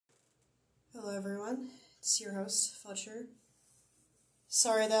Hello everyone, it's your host, Fletcher.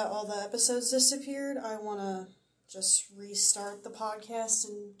 Sorry that all the episodes disappeared. I want to just restart the podcast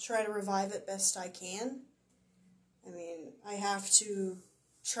and try to revive it best I can. I mean, I have to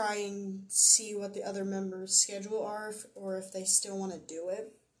try and see what the other members' schedule are, or if they still want to do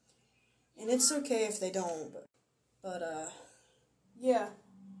it. And it's okay if they don't, but yeah.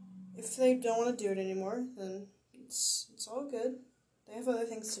 If they don't want to do it anymore, then it's all good. They have other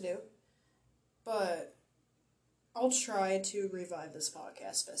things to do. But I'll try to revive this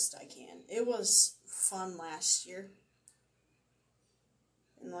podcast best I can. It was fun last year.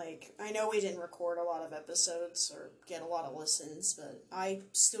 And, I know we didn't record a lot of episodes or get a lot of listens, but I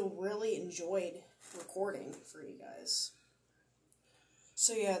still really enjoyed recording for you guys.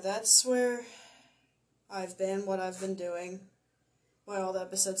 So, yeah, that's where I've been, what I've been doing, why all the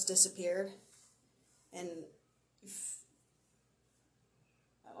episodes disappeared. And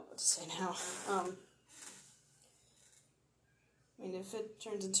I don't know what to say now. If it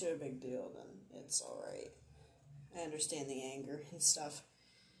turns into a big deal, then it's alright. I understand the anger and stuff.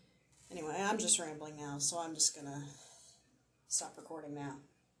 Anyway, I'm just rambling now, so I'm just gonna stop recording now.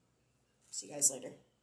 See you guys later.